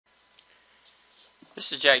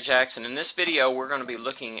This is Jack Jackson. In this video we're going to be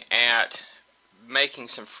looking at making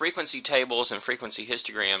some frequency tables and frequency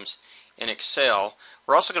histograms in Excel.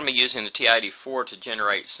 We're also going to be using the TI-84 to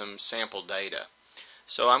generate some sample data.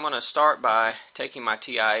 So I'm going to start by taking my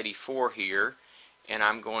TI-84 here, and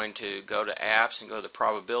I'm going to go to Apps and go to the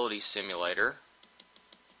Probability Simulator.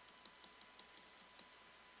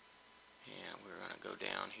 And we're going to go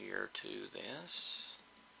down here to this.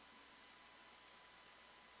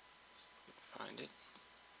 Find it.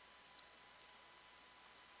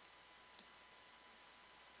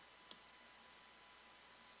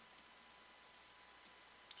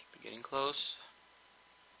 Should be getting close.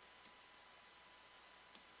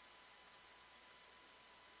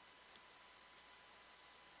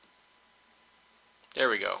 There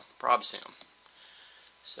we go, Prob Sim.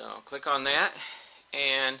 So click on that,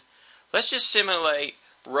 and let's just simulate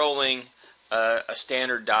rolling a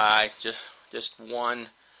standard die, just one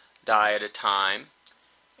die at a time.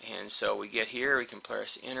 And so we get here, we can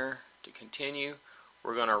press enter to continue.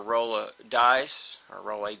 We're going to roll a dice, or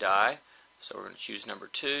roll a die. So we're going to choose number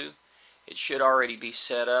 2. It should already be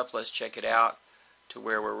set up. Let's check it out to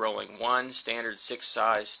where we're rolling one standard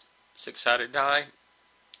six-sided die.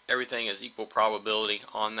 Everything is equal probability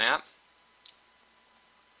on that.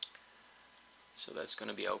 So that's going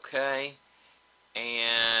to be okay.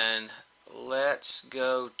 And let's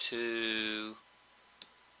go to,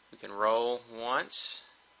 we can roll once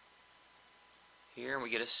here and we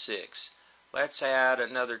get a 6. Let's add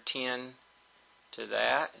another 10 to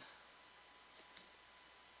that,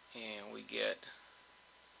 and we get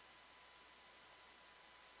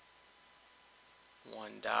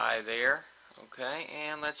one die there. Okay,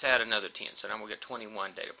 and let's add another 10, so now we'll get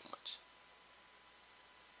 21 data points.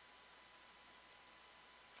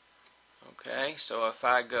 Okay, so if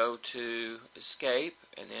I go to Escape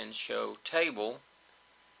and then show Table,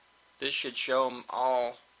 this should show them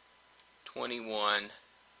all 21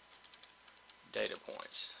 data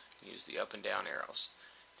points. Use the up and down arrows.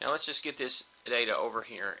 Now let's just get this data over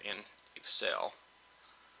here in Excel.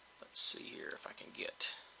 Let's see here if I can get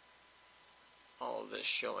all of this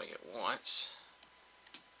showing at once.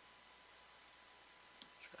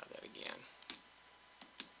 Try that again.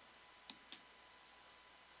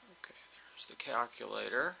 Okay, there's the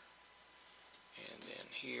calculator, and then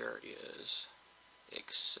here is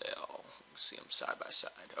Excel. See them side by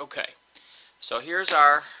side. Okay, so here's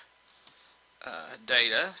our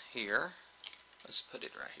data here. Let's put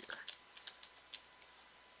it right here.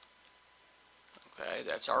 Okay,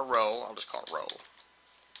 that's our roll. I'll just call it roll.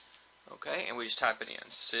 Okay, and we just type it in.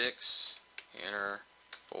 6, enter,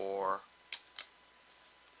 4,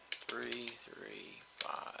 3, 3,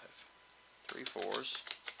 5, 3 4s.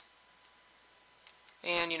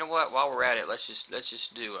 And you know what? While we're at it, let's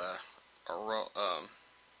just do a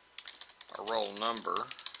roll number.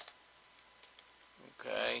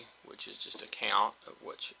 Okay, which is just a count of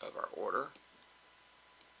which of our order.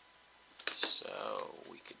 So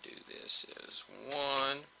we could do this as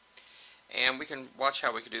 1. And we can watch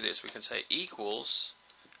how we can do this. We can say equals.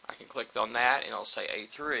 I can click on that and I'll say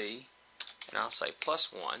A3, and I'll say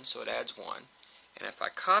 +1, so it adds 1. And if I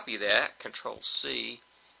copy that, Control C,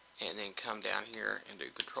 and then come down here and do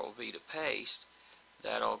Control V to paste,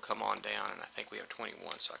 that'll come on down, and I think we have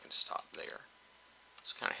 21, so I can stop there.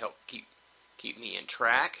 Just kind of help keep me in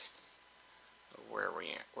track of where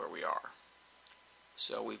we are.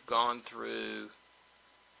 So we've gone through.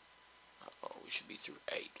 Oh, we should be through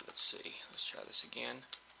 8. Let's see. Let's try this again.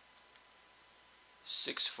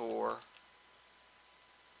 6 4,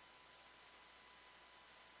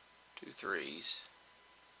 2 3s,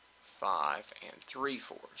 5, and 3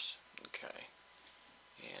 4s. Okay.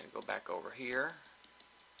 And go back over here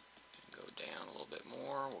and go down a little bit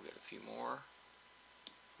more. We'll get a few more.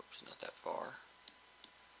 Oops, not that far.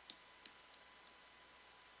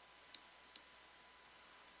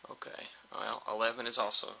 Okay. Well, 11 is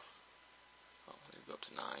also. Oh, let me go up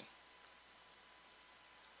to 9.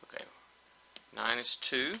 Okay, 9 is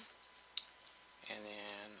 2, and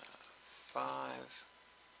then 5,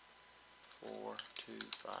 4, 2,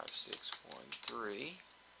 5, 6, 1, 3.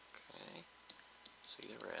 Okay, see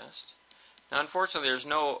the rest. Now, unfortunately, there's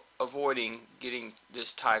no avoiding getting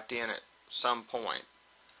this typed in at some point.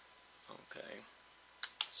 Okay,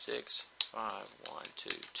 6, 5, 1, 2,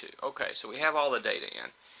 2. Okay, so we have all the data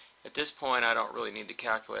in. At this point, I don't really need the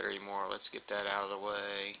calculator anymore. Let's get that out of the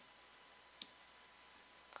way.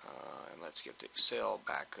 And let's get the Excel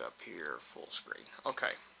back up here, full screen.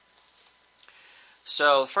 Okay.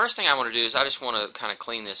 So the first thing I want to do is I just want to kind of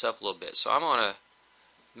clean this up a little bit. So I'm going to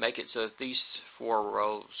make it so that these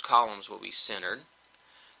 4 columns will be centered.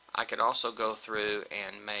 I could also go through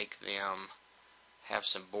and make them have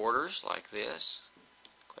some borders like this.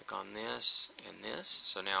 Click on this and this.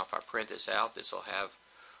 So now if I print this out, this will have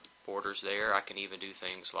borders there. I can even do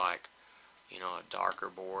things like, a darker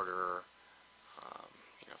border.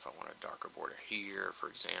 If I want a darker border here, for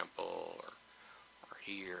example, or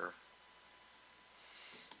here.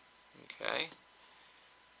 Okay.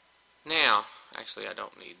 Now, actually, I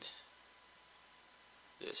don't need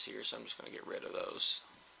this here, so I'm just going to get rid of those.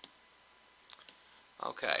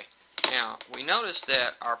 Okay. Now, we notice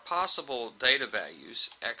that our possible data values,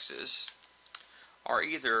 x's, are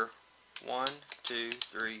either 1, 2,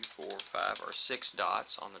 3, 4, 5, or 6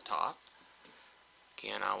 dots on the top.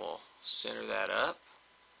 Again, I will center that up,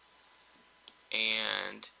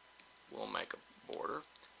 and we'll make a border.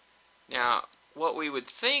 Now, what we would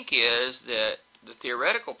think is that the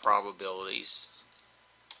theoretical probabilities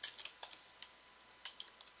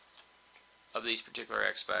of these particular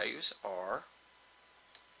x values are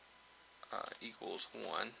equals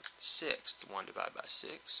 1/6, 1 divided by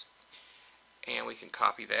 6. And we can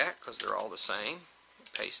copy that because they're all the same.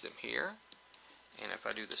 Paste them here. And if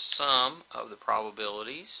I do the sum of the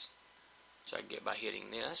probabilities, which I can get by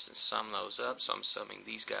hitting this and sum those up, so I'm summing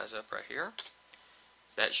these guys up right here,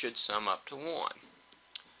 that should sum up to 1.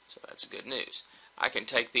 So that's good news. I can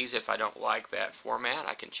take these, if I don't like that format,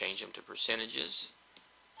 I can change them to percentages,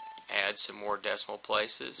 add some more decimal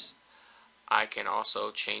places. I can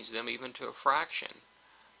also change them even to a fraction.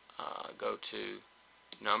 Go to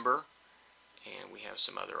number, and we have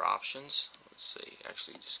some other options. Let's see,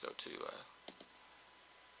 actually just go to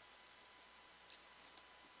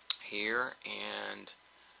here, and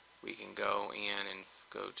we can go in and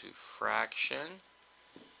go to fraction,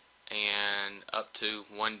 and up to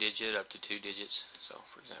 1 digit, up to 2 digits. So,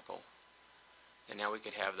 for example, and now we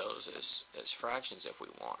could have those as fractions if we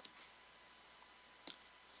want.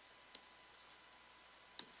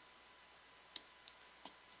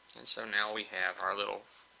 And so now we have our little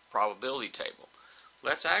probability table.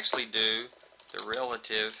 Let's actually do the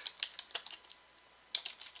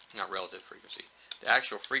the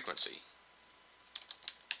actual frequency.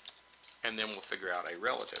 And then we'll figure out a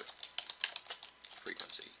relative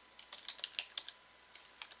frequency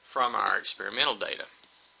from our experimental data.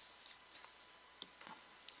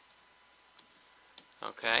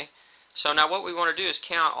 Okay, so now what we want to do is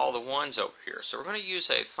count all the ones over here. So we're going to use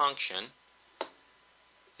a function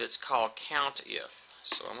that's called COUNTIF.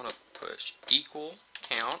 So I'm going to push equal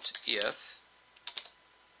COUNTIF,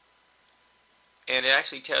 and it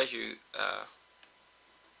actually tells you,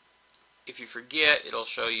 if you forget, it'll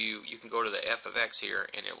show you, you can go to the f of x here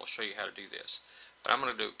and it will show you how to do this. But I'm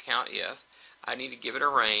going to do COUNTIF. I need to give it a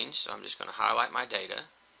range, so I'm just going to highlight my data.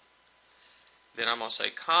 Then I'm going to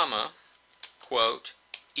say comma, quote,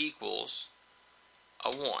 equals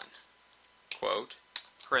a 1, quote,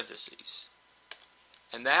 parentheses.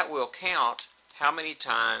 And that will count how many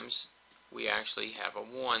times we actually have a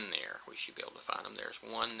 1 there. We should be able to find them. There's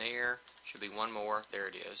 1 there. Should be 1 more. There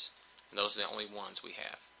it is. And those are the only ones we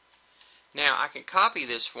have. Now I can copy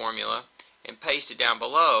this formula and paste it down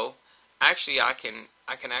below. Actually, I can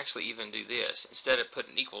actually even do this. Instead of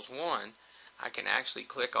putting equals 1, I can actually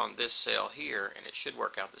click on this cell here, and it should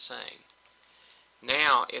work out the same.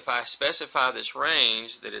 Now, if I specify this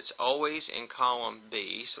range, that it's always in column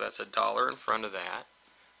B, so that's $1 in front of that,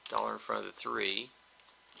 $1 in front of the 3,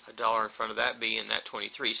 $1 in front of that B, and that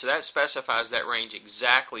 23. So that specifies that range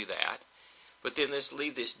exactly that. But then let's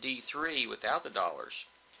leave this D3 without the dollars.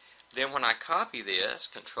 Then when I copy this,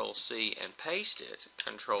 Control C, and paste it,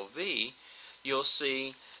 Control V, you'll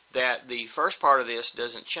see that the first part of this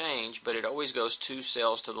doesn't change, but it always goes 2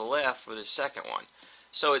 cells to the left for the second one.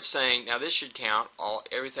 So it's saying, now this should count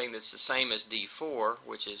everything that's the same as D4,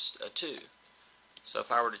 which is a 2. So if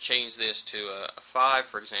I were to change this to a 5,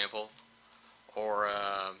 for example, or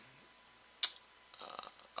a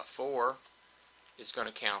 4, it's going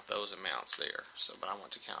to count those amounts there. So, but I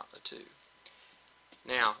want to count a 2.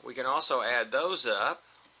 Now, we can also add those up,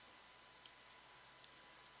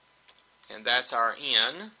 and that's our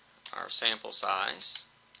N, our sample size.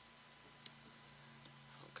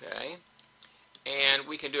 Okay. And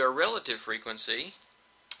we can do a relative frequency,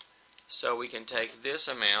 so we can take this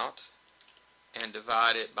amount and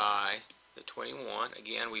divide it by the 21.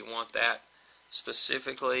 Again, we want that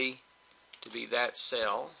specifically to be that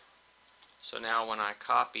cell. So now when I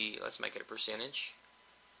copy, let's make it a percentage,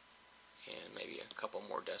 and maybe a couple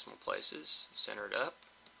more decimal places, center it up.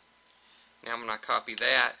 Now when I copy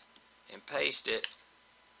that and paste it,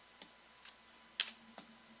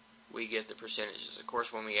 we get the percentages. Of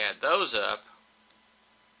course, when we add those up,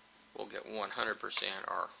 we'll get 100%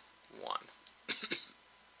 or 1.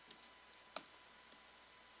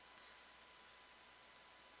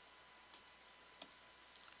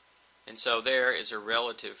 And so there is a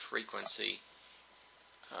relative frequency,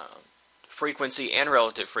 frequency and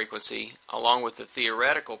relative frequency, along with the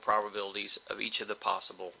theoretical probabilities of each of the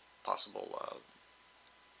possible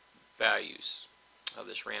values of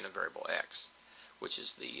this random variable x, which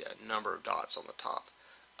is the number of dots on the top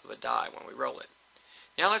of a die when we roll it.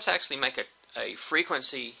 Now let's actually make a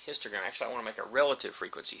frequency histogram. Actually, I want to make a relative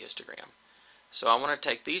frequency histogram. So I want to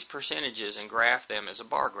take these percentages and graph them as a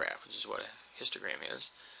bar graph, which is what a histogram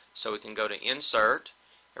is. So we can go to Insert,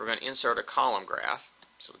 and we're going to insert a column graph.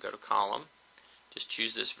 So we go to Column, just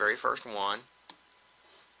choose this very first one.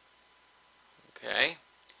 Okay,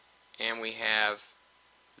 and we have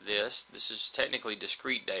this. This is technically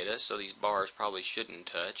discrete data, so these bars probably shouldn't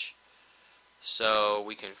touch. So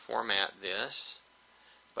we can format this,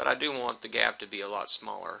 but I do want the gap to be a lot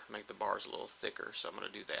smaller, make the bars a little thicker, so I'm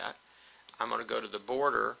going to do that. I'm going to go to the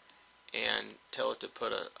border and tell it to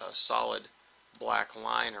put a solid black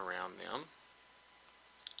line around them.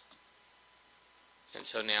 And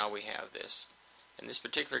so now we have this. In this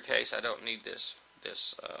particular case, I don't need this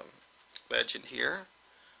legend here,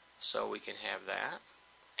 so we can have that.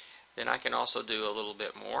 Then I can also do a little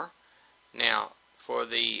bit more. Now, for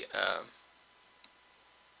the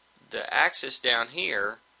axis down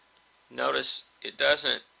here, notice it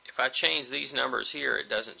doesn't, if I change these numbers here, it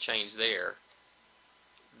doesn't change there,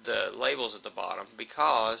 the labels at the bottom,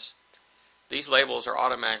 because these labels are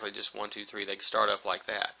automatically just 1, 2, 3. They start up like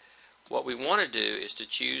that. What we want to do is to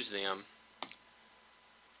choose them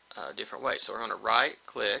different ways. So we're going to right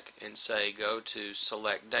click and say go to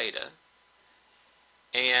Select Data,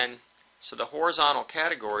 and so the horizontal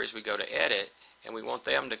categories, we go to Edit, and we want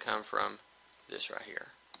them to come from this right here.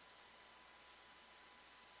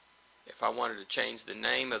 If I wanted to change the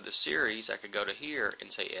name of the series, I could go to here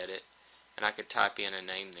and say Edit, and I could type in a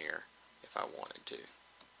name there if I wanted to.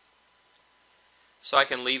 So I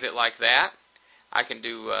can leave it like that. I can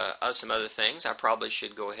do some other things. I probably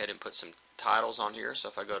should go ahead and put some titles on here. So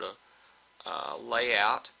if I go to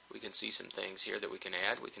Layout, we can see some things here that we can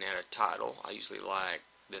add. We can add a title. I usually like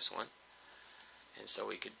this one. And so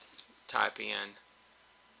we could type in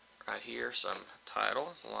right here some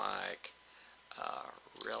title like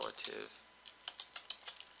relative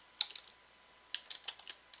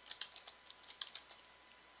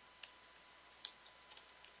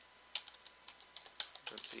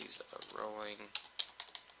frequencies of rolling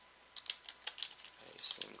a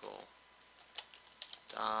single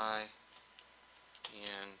die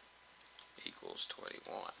in equals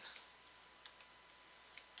 21.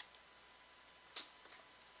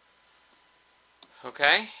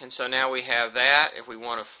 Okay, and so now we have that. If we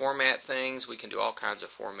want to format things, we can do all kinds of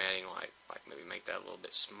formatting, like maybe make that a little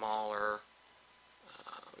bit smaller,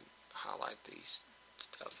 highlight these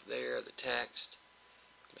stuff there, the text,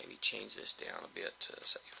 maybe change this down a bit to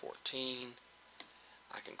say 14.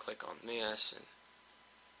 I can click on this and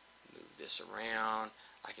move this around.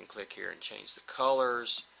 I can click here and change the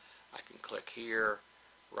colors. I can click here,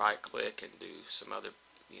 right click, and do some other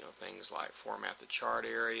things like format the chart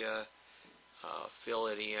area. Fill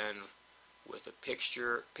it in with a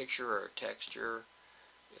picture or a texture.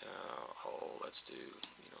 Let's do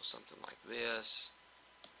something like this.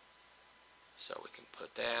 So we can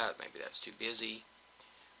put that. Maybe that's too busy.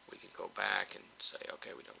 We can go back and say,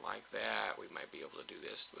 okay, we don't like that. We might be able to do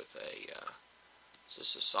this with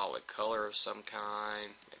just a solid color of some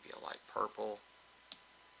kind, maybe a light purple.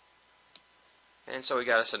 And so we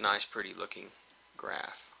got us a nice, pretty looking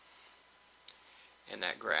graph. And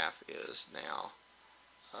that graph is now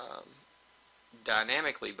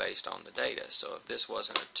dynamically based on the data. So if this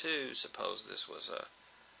wasn't a 2, suppose this was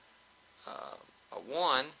a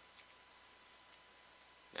 1,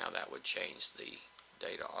 now that would change the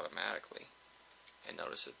data automatically. And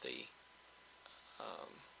notice that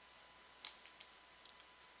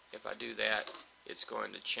if I do that, it's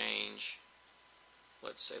going to change.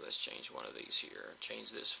 Let's change one of these here.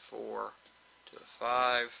 Change this 4 to a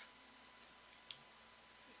 5.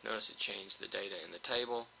 Notice it changed the data in the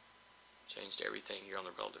table, changed everything here on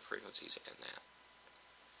the relative frequencies and that.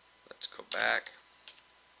 Let's go back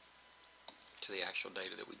to the actual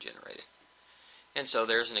data that we generated. And so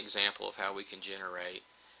there's an example of how we can generate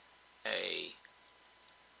a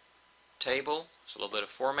table. There's a little bit of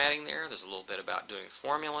formatting there. There's a little bit about doing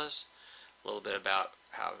formulas, a little bit about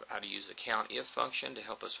how to use the COUNTIF function to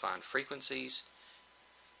help us find frequencies,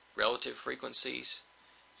 relative frequencies,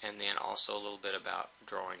 and then also a little bit about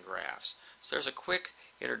drawing graphs. So there's a quick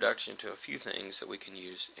introduction to a few things that we can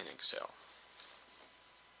use in Excel.